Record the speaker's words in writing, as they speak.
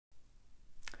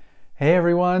Hey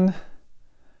everyone!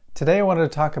 Today I wanted to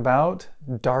talk about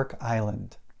Dark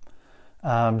Island.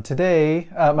 Today,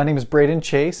 my name is Braden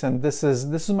Chase, and this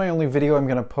is my only video I'm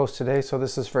going to post today. So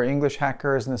this is for English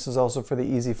hackers, and this is also for the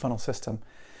Easy Funnel system.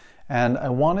 And I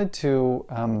wanted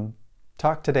to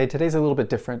talk today. Today's a little bit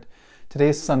different.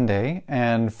 Today's Sunday,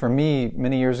 and for me,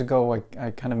 many years ago, I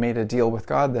kind of made a deal with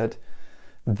God that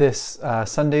this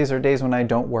Sundays are days when I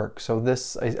don't work. So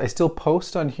I still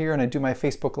post on here, and I do my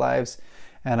Facebook Lives.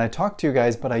 And I talk to you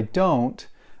guys, but I don't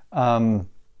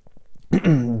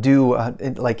do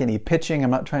like any pitching.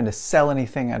 I'm not trying to sell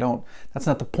anything. That's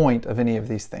not the point of any of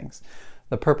these things.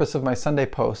 The purpose of my Sunday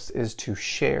posts is to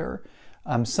share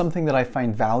something that I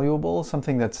find valuable,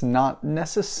 something that's not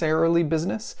necessarily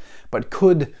business, but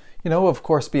could, of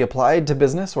course, be applied to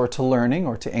business or to learning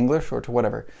or to English or to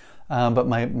whatever. But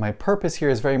my purpose here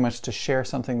is very much to share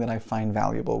something that I find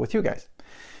valuable with you guys.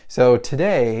 So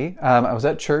today, I was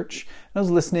at church, and I was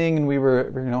listening, and we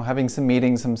were having some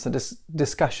meetings, some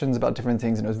discussions about different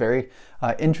things, and it was very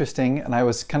interesting. And I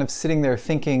was kind of sitting there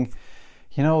thinking,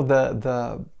 there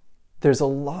are a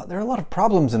lot of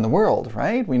problems in the world,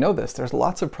 right? We know this. There's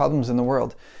lots of problems in the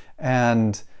world,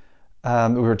 and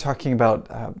we were talking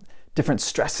about different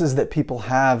stresses that people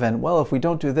have, and well, if we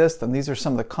don't do this, then these are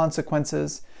some of the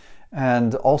consequences.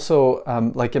 And also,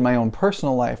 like in my own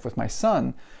personal life with my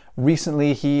son.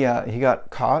 Recently, he got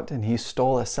caught and he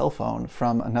stole a cell phone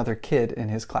from another kid in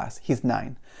his class. He's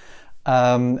 9.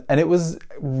 And it was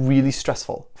really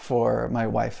stressful for my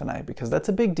wife and I because that's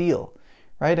a big deal,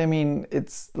 right? I mean,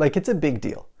 it's a big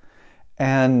deal.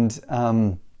 And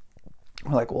we're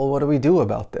like, well, what do we do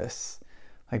about this?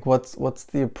 Like, what's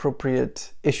the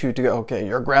appropriate issue to go, okay,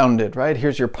 you're grounded, right?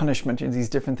 Here's your punishment, these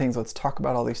different things. Let's talk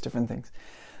about all these different things.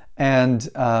 And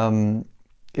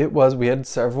we had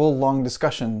several long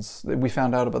discussions. We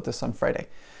found out about this on Friday,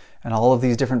 and all of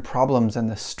these different problems and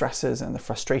the stresses and the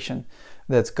frustration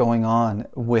that's going on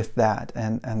with that,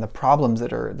 and the problems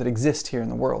that exist here in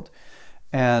the world.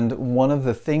 And one of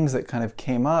the things that kind of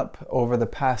came up over the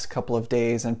past couple of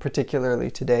days, and particularly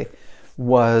today,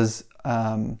 was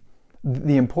the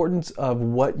importance of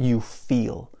what you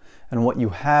feel and what you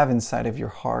have inside of your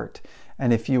heart.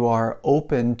 And if you are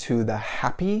open to the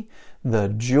happy, the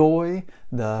joy,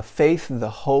 the faith,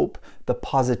 the hope, the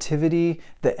positivity,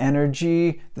 the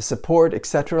energy, the support,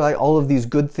 etc., like all of these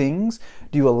good things,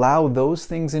 do you allow those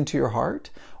things into your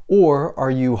heart? Or are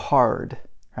you hard,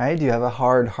 right? Do you have a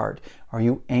hard heart? Are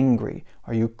you angry?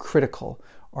 Are you critical?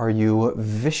 Are you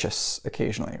vicious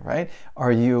occasionally, right?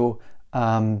 Are you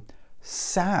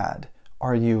sad?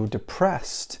 Are you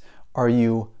depressed? Are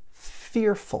you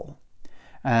fearful?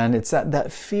 And it's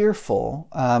that fearful,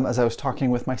 as I was talking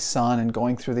with my son and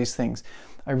going through these things,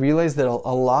 I realized that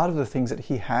a lot of the things that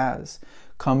he has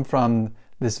come from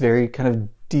this very kind of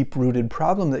deep-rooted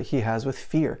problem that he has with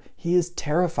fear. He is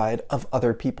terrified of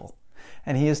other people.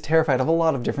 And he is terrified of a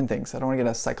lot of different things. I don't want to get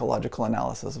a psychological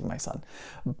analysis of my son.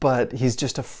 But he's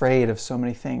just afraid of so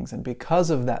many things. And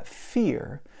because of that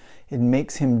fear, it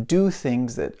makes him do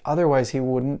things that otherwise he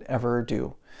wouldn't ever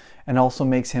do. And also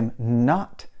makes him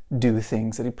not do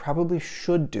things that he probably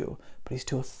should do, but he's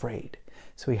too afraid.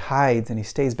 So he hides and he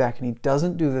stays back and he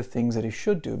doesn't do the things that he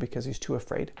should do because he's too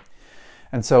afraid.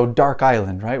 And so Dark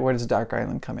Island, right? Where does Dark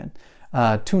Island come in?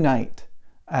 Tonight,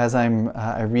 as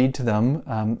I read to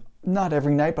them, not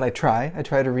every night, but I try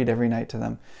to read every night to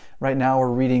them. Right now we're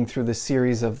reading through the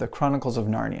series of the Chronicles of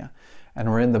Narnia, and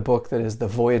we're in the book that is The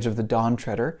Voyage of the Dawn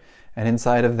Treader. And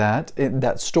inside of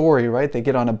that story, right, they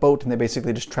get on a boat and they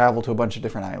basically just travel to a bunch of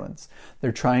different islands.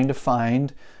 They're trying to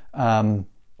find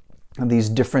these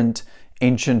different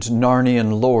ancient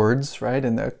Narnian lords, right,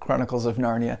 in the Chronicles of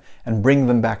Narnia, and bring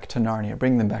them back to Narnia,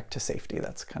 bring them back to safety.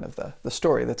 That's kind of the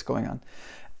story that's going on.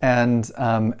 And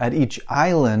at each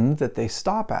island that they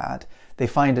stop at, they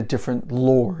find a different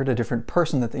lord, a different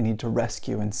person that they need to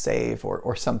rescue and save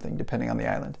or something, depending on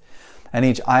the island. And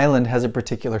each island has a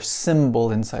particular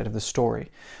symbol inside of the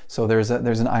story. So there's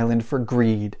an island for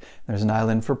greed, there's an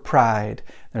island for pride,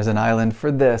 there's an island for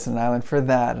this, an island for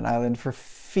that, an island for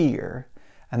fear.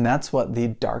 And that's what the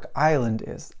Dark Island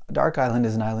is. Dark Island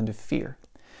is an island of fear.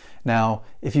 Now,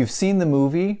 if you've seen the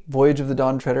movie Voyage of the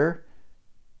Dawn Treader,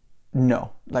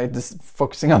 no. Like this,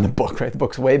 focusing on the book, right? The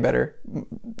book's way better.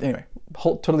 Anyway,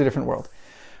 totally different world.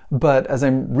 But as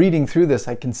I'm reading through this,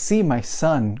 I can see my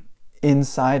son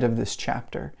inside of this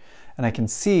chapter, and I can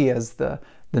see as the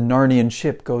the Narnian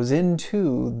ship goes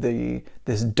into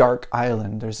this dark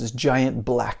island. There's this giant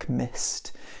black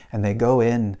mist, and they go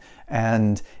in,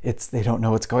 and they don't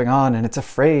know what's going on, and it's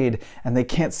afraid, and they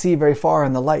can't see very far,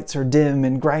 and the lights are dim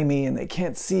and grimy, and they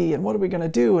can't see, and what are we going to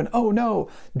do? And oh no,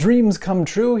 dreams come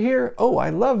true here? Oh, I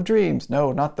love dreams.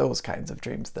 No, not those kinds of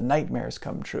dreams. The nightmares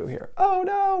come true here. Oh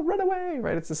no, run away,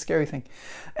 right? It's a scary thing.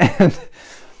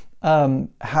 And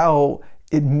how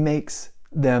it makes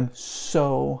them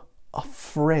so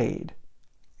afraid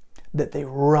that they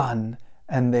run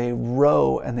and they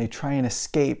row and they try and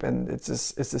escape, and it's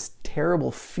this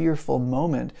terrible, fearful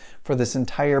moment for this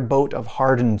entire boat of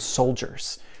hardened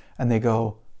soldiers. And they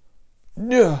go,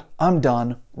 "Yeah, I'm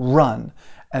done, run."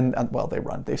 And well, they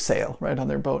run, they sail right on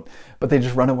their boat, but they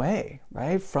just run away,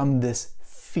 right, from this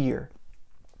fear.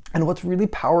 And what's really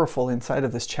powerful inside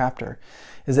of this chapter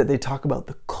is that they talk about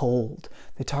the cold,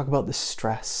 they talk about the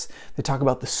stress, they talk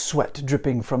about the sweat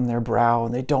dripping from their brow,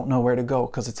 and they don't know where to go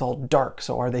because it's all dark.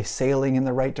 So are they sailing in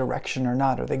the right direction or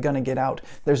not? Are they going to get out?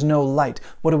 There's no light.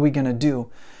 What are we going to do?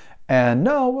 And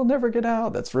no, we'll never get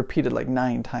out. That's repeated like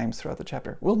 9 times throughout the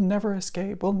chapter. We'll never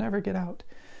escape. We'll never get out.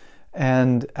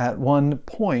 And at one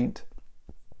point,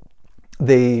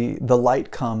 the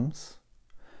light comes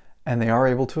and they are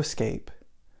able to escape.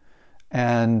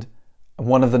 And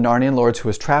one of the Narnian lords who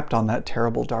was trapped on that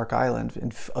terrible dark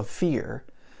island of fear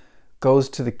goes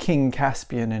to the King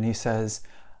Caspian and he says,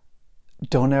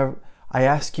 I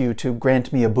ask you to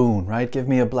grant me a boon, right? Give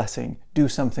me a blessing. Do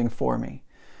something for me.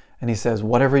 And he says,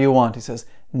 whatever you want. He says,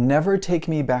 never take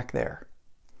me back there.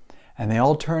 And they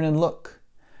all turn and look,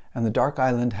 and the dark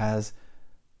island has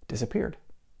disappeared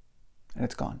and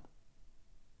it's gone.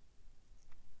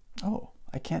 Oh,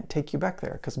 I can't take you back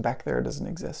there because back there doesn't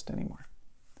exist anymore.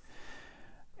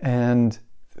 And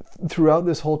throughout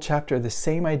this whole chapter, the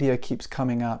same idea keeps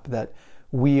coming up, that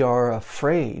we are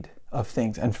afraid of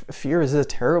things. And fear is a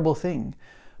terrible thing.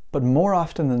 But more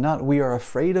often than not, we are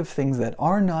afraid of things that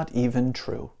are not even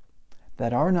true,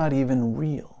 that are not even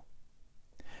real.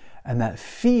 And that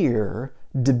fear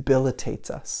debilitates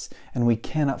us, and we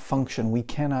cannot function, we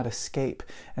cannot escape,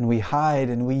 and we hide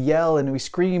and we yell and we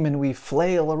scream and we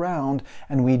flail around,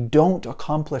 and we don't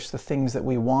accomplish the things that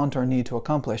we want or need to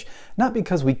accomplish, not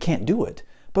because we can't do it,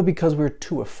 but because we're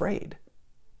too afraid.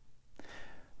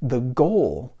 The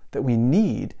goal that we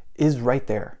need is right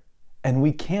there, and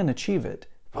we can achieve it,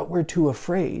 but we're too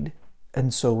afraid,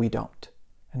 and so we don't,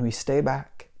 and we stay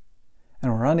back,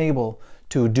 and we're unable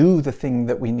to do the thing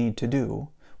that we need to do,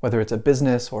 whether it's a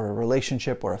business or a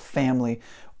relationship or a family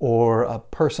or a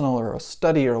personal or a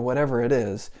study or whatever it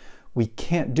is. We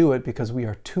can't do it because we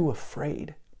are too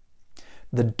afraid.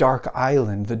 The dark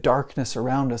island, the darkness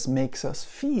around us makes us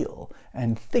feel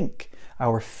and think.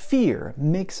 Our fear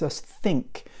makes us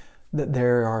think that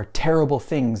there are terrible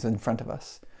things in front of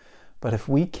us. But if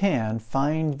we can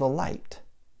find the light,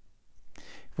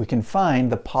 if we can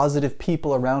find the positive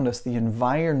people around us, the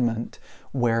environment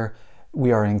where we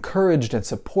are encouraged and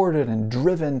supported and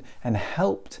driven and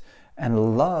helped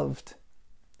and loved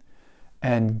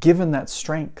and given that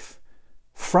strength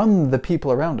from the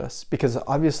people around us, because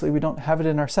obviously we don't have it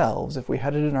in ourselves. If we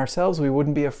had it in ourselves, we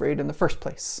wouldn't be afraid in the first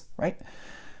place, right?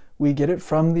 We get it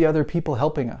from the other people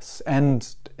helping us.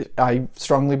 And I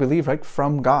strongly believe, right,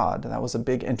 from God. That was a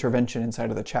big intervention inside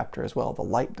of the chapter as well. The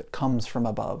light that comes from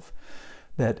above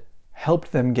that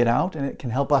helped them get out, and it can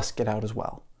help us get out as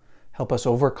well. Help us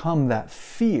overcome that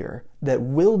fear that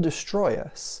will destroy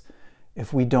us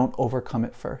if we don't overcome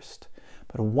it first.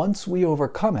 But once we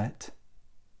overcome it,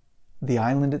 the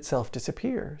island itself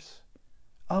disappears.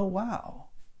 Oh, wow.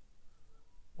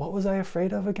 What was I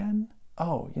afraid of again?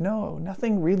 Oh,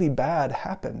 nothing really bad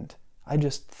happened. I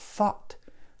just thought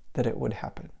that it would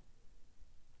happen.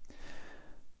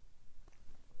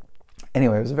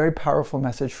 Anyway, it was a very powerful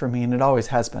message for me, and it always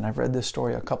has been. I've read this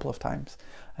story a couple of times.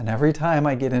 And every time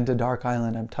I get into Dark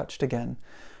Island, I'm touched again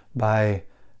by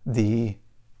the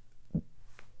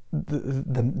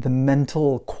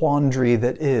mental quandary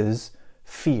that is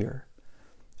fear.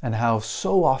 And how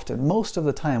so often, most of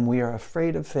the time, we are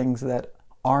afraid of things that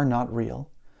are not real,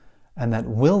 and that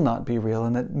will not be real,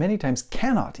 and that many times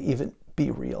cannot even be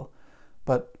real.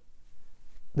 But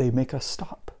they make us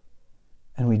stop.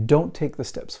 And we don't take the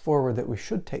steps forward that we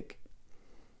should take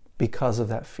because of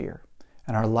that fear.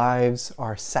 And our lives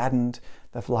are saddened,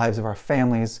 the lives of our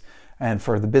families, and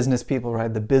for the business people,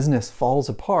 right, the business falls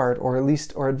apart, or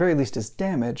at very least is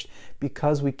damaged,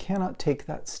 because we cannot take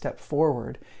that step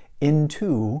forward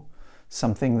into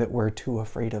something that we're too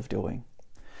afraid of doing.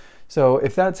 So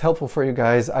if that's helpful for you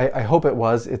guys, I hope it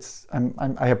was.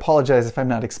 I apologize if I'm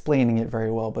not explaining it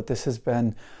very well, but this has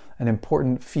been an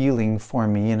important feeling for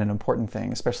me and an important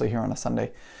thing, especially here on a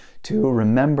Sunday, to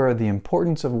remember the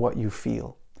importance of what you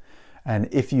feel. And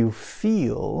if you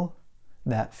feel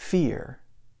that fear,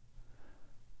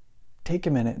 take a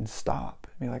minute and stop.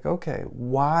 Be like, okay,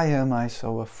 why am I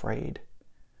so afraid?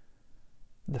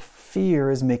 The fear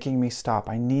is making me stop.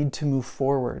 I need to move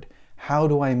forward. How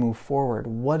do I move forward?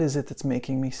 What is it that's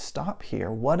making me stop here?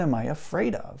 What am I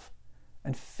afraid of?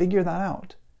 And figure that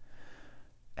out.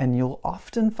 And you'll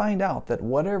often find out that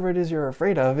whatever it is you're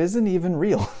afraid of isn't even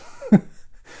real.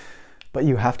 But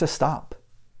you have to stop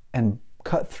and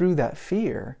cut through that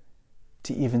fear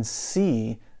to even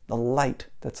see the light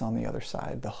that's on the other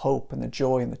side, the hope and the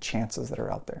joy and the chances that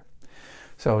are out there.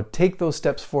 So take those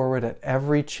steps forward at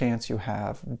every chance you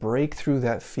have. Break through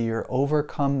that fear,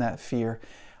 overcome that fear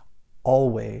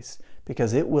always,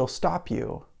 because it will stop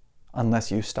you unless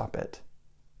you stop it.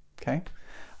 Okay?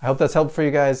 I hope that's helpful for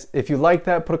you guys. If you like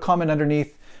that, put a comment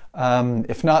underneath.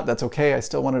 If not, that's okay. I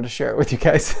still wanted to share it with you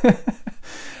guys.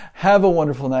 Have a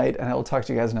wonderful night, and I will talk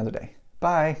to you guys another day.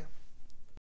 Bye.